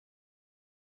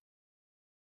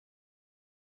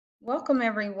Welcome,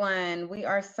 everyone. We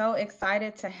are so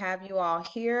excited to have you all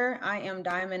here. I am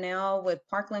Diamond with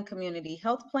Parkland Community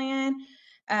Health Plan.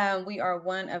 We are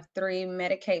one of three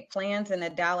Medicaid plans in the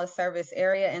Dallas service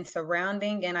area and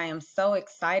surrounding, and I am so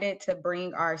excited to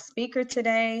bring our speaker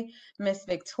today, Miss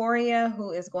Victoria,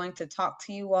 who is going to talk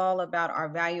to you all about our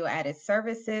value-added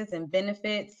services and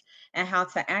benefits and how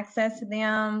to access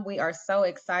them. We are so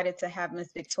excited to have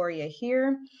Miss Victoria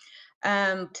here.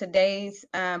 Today's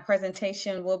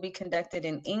presentation will be conducted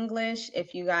in English.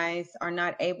 If you guys are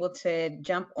not able to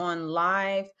jump on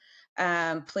live,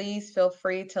 please feel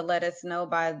free to let us know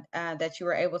that you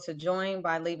were able to join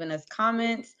by leaving us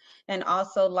comments and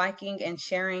also liking and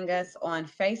sharing us on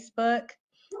Facebook.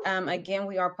 Again,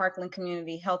 we are Parkland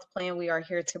Community Health Plan. We are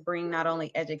here to bring not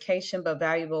only education, but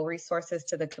valuable resources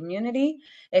to the community.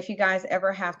 If you guys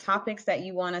ever have topics that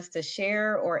you want us to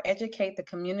share or educate the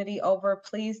community over,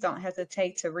 please don't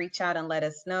hesitate to reach out and let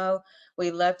us know.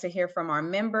 We love to hear from our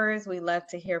members. We love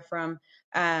to hear from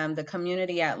the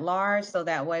community at large, so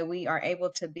that way we are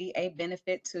able to be a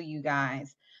benefit to you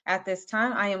guys. At this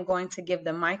time, I am going to give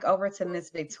the mic over to Miss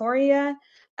Victoria,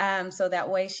 so that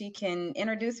way she can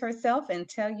introduce herself and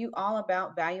tell you all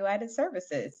about value-added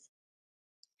services.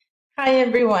 Hi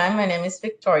everyone, my name is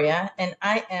Victoria and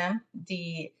I am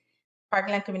the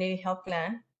Parkland Community Health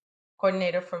Plan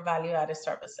Coordinator for Value Added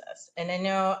Services. And I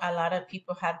know a lot of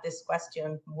people have this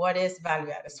question, what is Value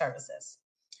Added Services?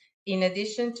 In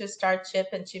addition to Star Chip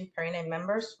and Chip Parent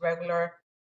members,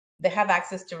 they have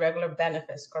access to regular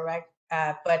benefits, correct?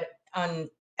 But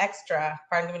on extra,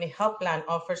 Parkland Community Health Plan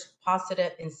offers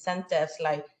positive incentives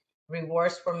like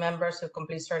rewards for members who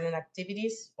complete certain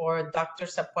activities or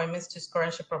doctor's appointments to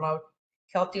encourage and promote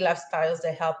healthy lifestyles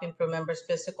that help improve members'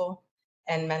 physical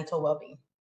and mental well-being.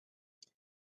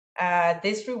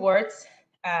 These rewards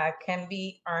can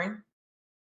be earned,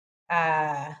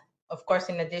 of course,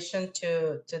 in addition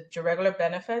to regular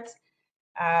benefits,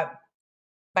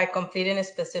 by completing a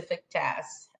specific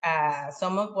task.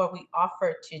 Some of what we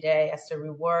offer today as a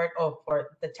reward or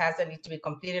for the tasks that need to be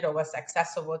completed or what's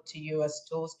accessible to you as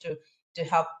tools to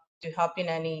help in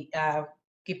any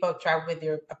keep up track with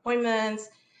your appointments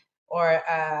or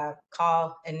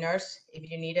call a nurse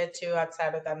if you needed to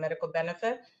outside of that medical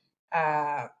benefit.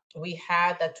 We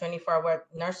had a 24-hour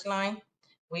nurse line.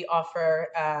 We offer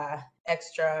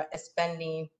extra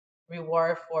spending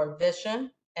reward for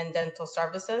vision and dental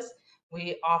services.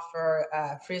 We offer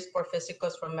free sport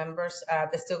physicals for members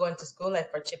that still going to school, like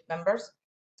for CHIP members.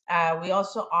 We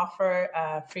also offer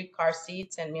free car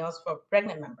seats and meals for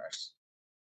pregnant members.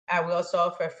 We also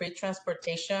offer free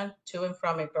transportation to and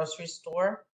from a grocery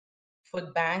store,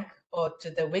 food bank, or to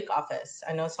the WIC office.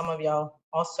 I know some of y'all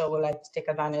also would like to take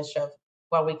advantage of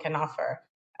what we can offer.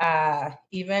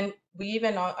 We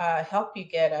even help you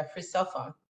get a free cell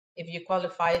phone if you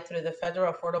qualify through the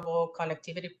Federal Affordable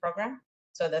Connectivity Program.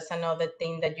 So that's another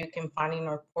thing that you can find in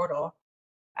our portal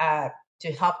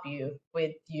to help you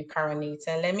with your current needs.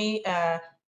 And let me,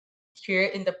 here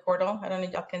in the portal, I don't know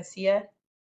if y'all can see it.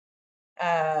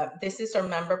 This is our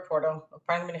member portal,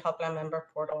 Primary Helpline member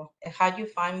portal. And how you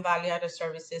find value-added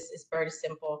services is very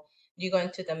simple. You go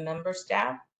into the Members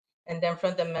tab, and then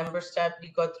from the Members tab,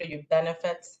 you go through your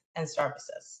benefits and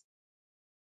services.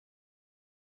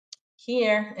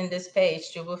 Here in this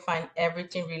page, you will find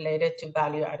everything related to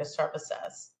value-added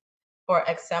services. For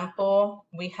example,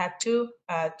 we had two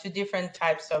different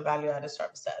types of value-added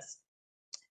services.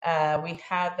 We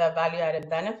have the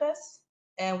value-added benefits,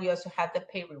 and we also have the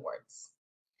pay rewards.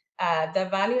 The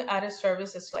value-added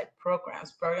services like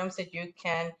programs that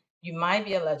you might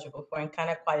be eligible for and can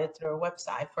acquire through our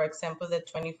website. For example, the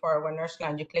 24-hour nurse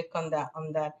line. You click on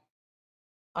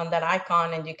that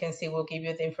icon, and you can see we'll give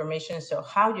you the information so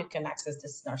how you can access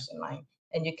this nursing line,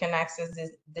 and you can access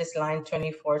this line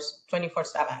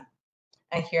 24/7.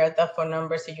 And here are the phone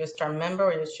numbers if you're a STAR member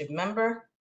or you're a CHIP member,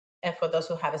 and for those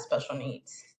who have special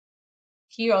needs.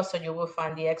 Here also you will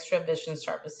find the extra vision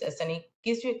services, and it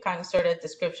gives you a kind of sort of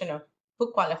description of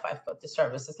who qualifies for the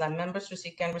services. Like members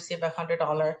can receive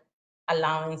 $100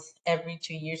 allowance every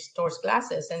 2 years towards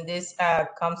glasses, and this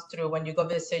comes through when you go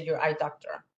visit your eye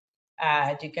doctor.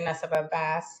 You can ask about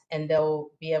VAS, and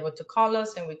they'll be able to call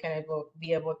us, and we can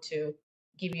be able to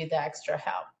give you the extra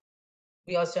help.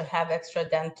 We also have extra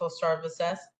dental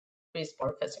services, free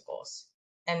sport physicals,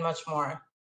 and much more.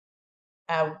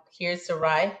 Here's the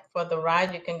ride. For the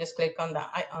ride, you can just click on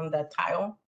the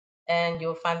tile, and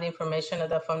you'll find the information of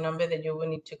the phone number that you will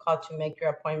need to call to make your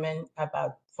appointment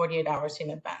about 48 hours in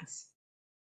advance.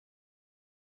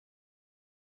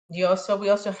 We also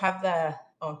have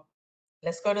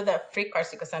let's go to the free car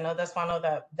seat, because I know that's one of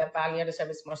the value-added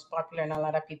service most popular, and a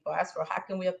lot of people ask for, how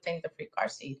can we obtain the free car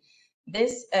seat?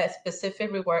 This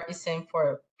specific reward is in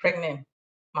for pregnant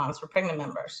moms, for pregnant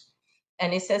members.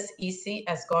 And it's as easy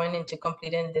as going into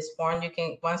completing this form. You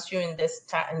can, once you're in this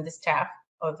tab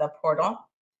of the portal,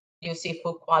 you see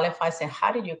who qualifies and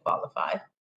how did you qualify.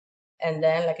 And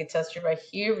then, like it tells you right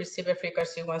here, receive a free car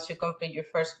seat once you complete your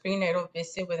first prenatal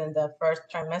visit within the first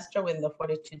trimester, within the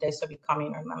 42 days of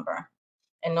becoming a member.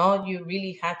 And all you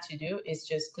really had to do is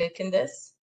just click in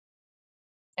this,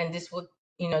 and this would,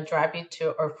 drive you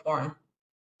to our form.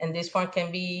 And this form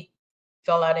can be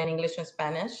filled out in English and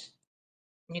Spanish.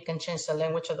 You can change the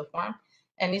language of the form.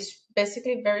 And it's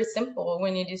basically very simple. All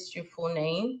we need is your full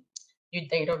name, your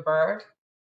date of birth,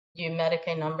 your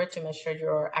Medicaid number to make sure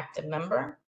you're an active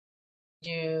member,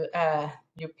 your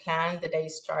plan, the day you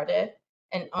started,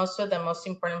 and also the most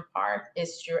important part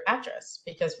is your address,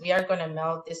 because we are going to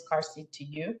mail this car seat to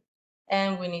you,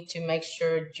 and we need to make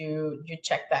sure you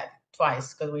check that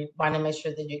twice, because we want to make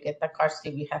sure that you get the car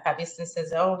seat. We have had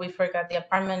instances, oh, we forgot the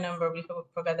apartment number, we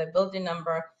forgot the building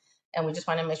number, and we just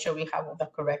want to make sure we have all the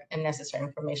correct and necessary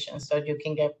information so you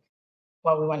can get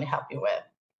what we want to help you with.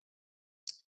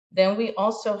 Then we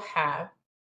also have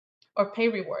or pay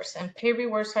rewards. And pay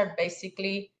rewards are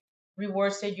basically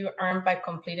rewards that you earn by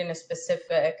completing a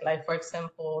specific, like for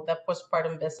example, the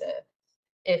postpartum visit.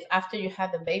 If after you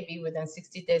had the baby within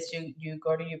 60 days, you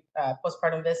go to your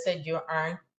postpartum visit, you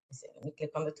earn, let me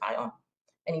click on the tile,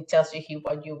 and it tells you here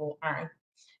what you will earn.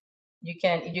 You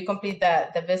can, if you complete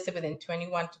the visit within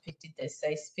 21 to 50 days,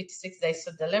 say 56 days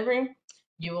of delivery,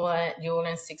 you will earn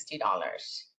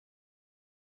 $60.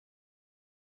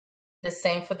 The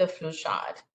same for the flu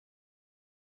shot.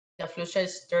 The flu shot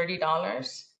is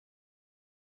 $30.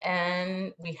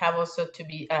 And we have also to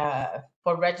be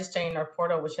for registering our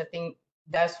portal, which I think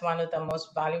that's one of the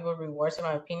most valuable rewards in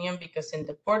my opinion, because in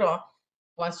the portal,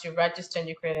 once you register and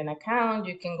you create an account,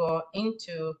 you can go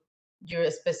into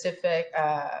your specific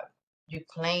your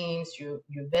claims, your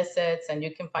visits, and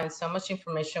you can find so much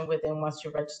information within once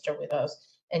you register with us.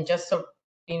 And just so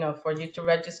for you to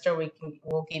register,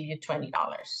 we'll give you $20.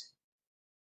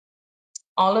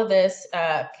 All of this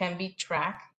can be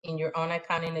tracked in your own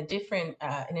account in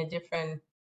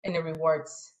a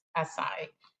rewards side.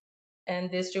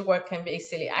 And this reward can be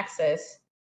easily accessed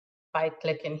by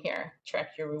clicking here,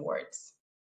 track your rewards.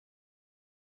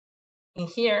 In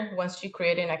here, once you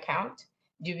create an account,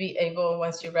 you'll be able,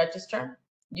 once you register,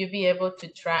 you'll be able to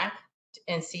track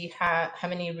and see how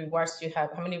many rewards you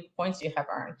have, how many points you have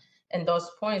earned. And those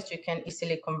points you can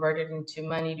easily convert it into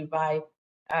money to buy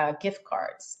gift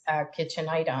cards, kitchen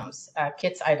items,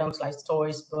 kids items like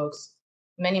toys, books,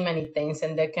 many things,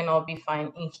 and they can all be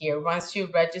found in here. Once you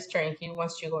register in here,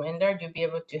 once you go in there, you'll be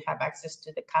able to have access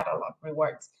to the catalog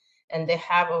rewards. And they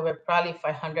have over probably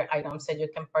 500 items that you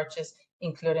can purchase,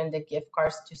 including the gift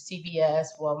cards to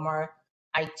CVS, Walmart,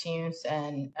 iTunes,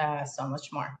 and so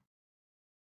much more.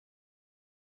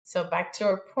 So back to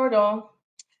our portal.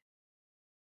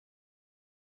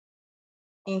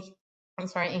 In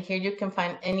here you can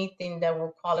find anything that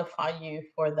will qualify you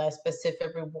for the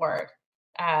specific reward.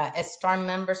 Star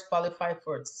members qualify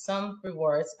for some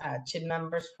rewards, CHIP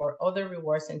members for other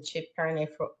rewards, and CHIP parent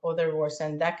for other rewards.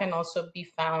 And that can also be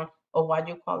found, or what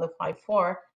you qualify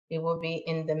for, it will be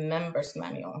in the members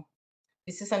manual.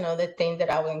 This is another thing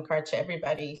that I would encourage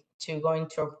everybody to go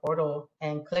into a portal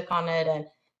and click on it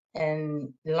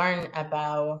and learn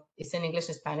about. It's in English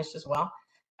and Spanish as well.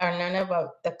 And learn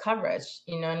about the coverage,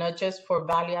 not just for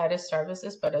value-added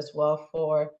services, but as well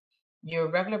for your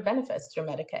regular benefits through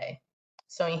Medicaid.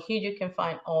 So in here, you can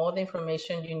find all the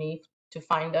information you need to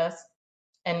find us,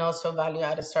 and also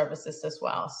value-added services as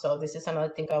well. So this is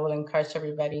another thing I will encourage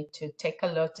everybody to take a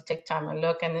look, to take time and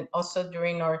look. And then also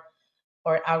during our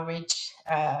outreach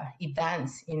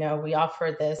events, we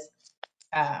offer this,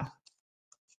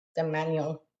 the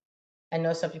manual. I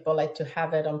know some people like to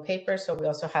have it on paper, so we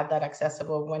also have that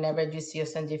accessible whenever you see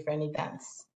us in different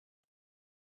events.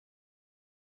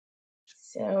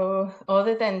 So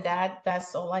other than that,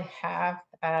 that's all I have.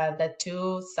 The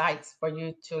two sites for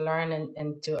you to learn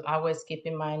and to always keep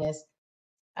in mind is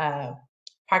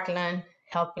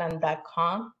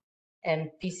parklandhealthplan.com and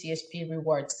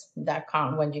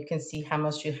PCHPrewards.com, when you can see how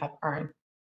much you have earned.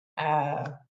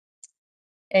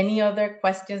 Any other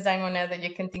questions, Diana, that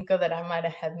you can think of that I might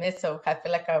have missed? So I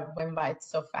feel like I went by it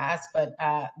so fast, but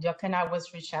you can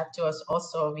always reach out to us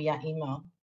also via email.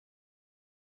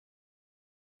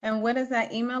 And what is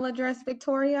that email address,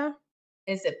 Victoria?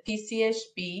 It's at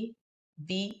PCHPVAS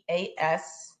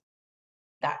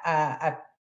at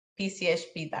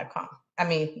PCHP.com.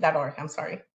 .org, I'm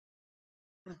sorry.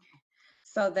 Okay.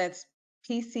 So that's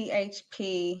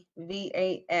PCHPVAS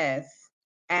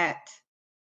at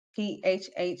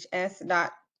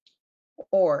phhs.org,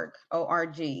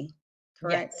 O-R-G,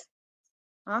 correct? Yes.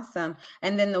 Awesome.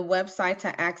 And then the website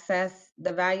to access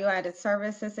the value-added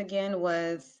services again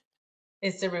was?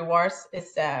 It's the rewards.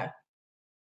 It's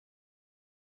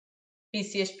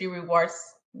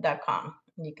PCHPrewards.com.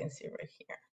 You can see right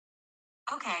here.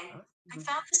 Okay, I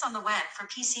found this on the web for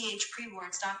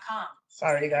PCHPrewards.com.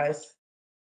 Sorry, guys.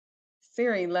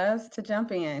 Siri loves to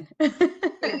jump in.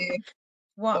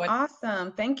 Well,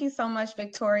 awesome. Thank you so much,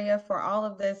 Victoria, for all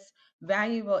of this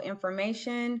valuable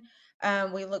information.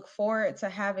 We look forward to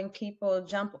having people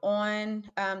jump on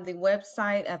the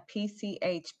website of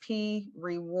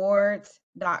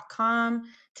PCHPrewards.com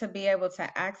to be able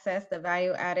to access the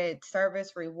value-added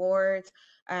service rewards.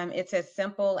 It's as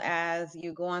simple as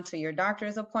you go onto your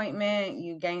doctor's appointment,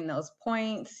 you gain those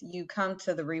points, you come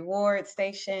to the reward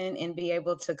station and be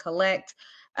able to collect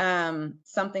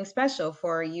something special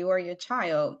for you or your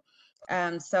child.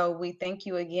 So we thank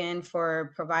you again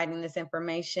for providing this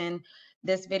information.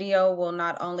 This video will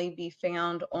not only be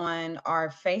found on our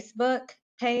Facebook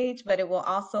page, but it will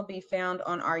also be found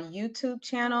on our YouTube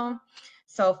channel.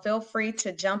 So feel free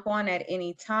to jump on at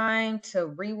any time to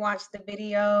rewatch the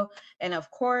video. And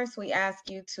of course, we ask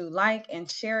you to like and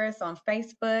share us on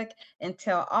Facebook and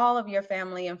tell all of your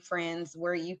family and friends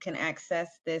where you can access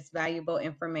this valuable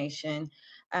information.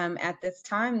 At this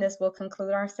time, this will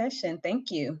conclude our session.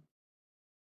 Thank you.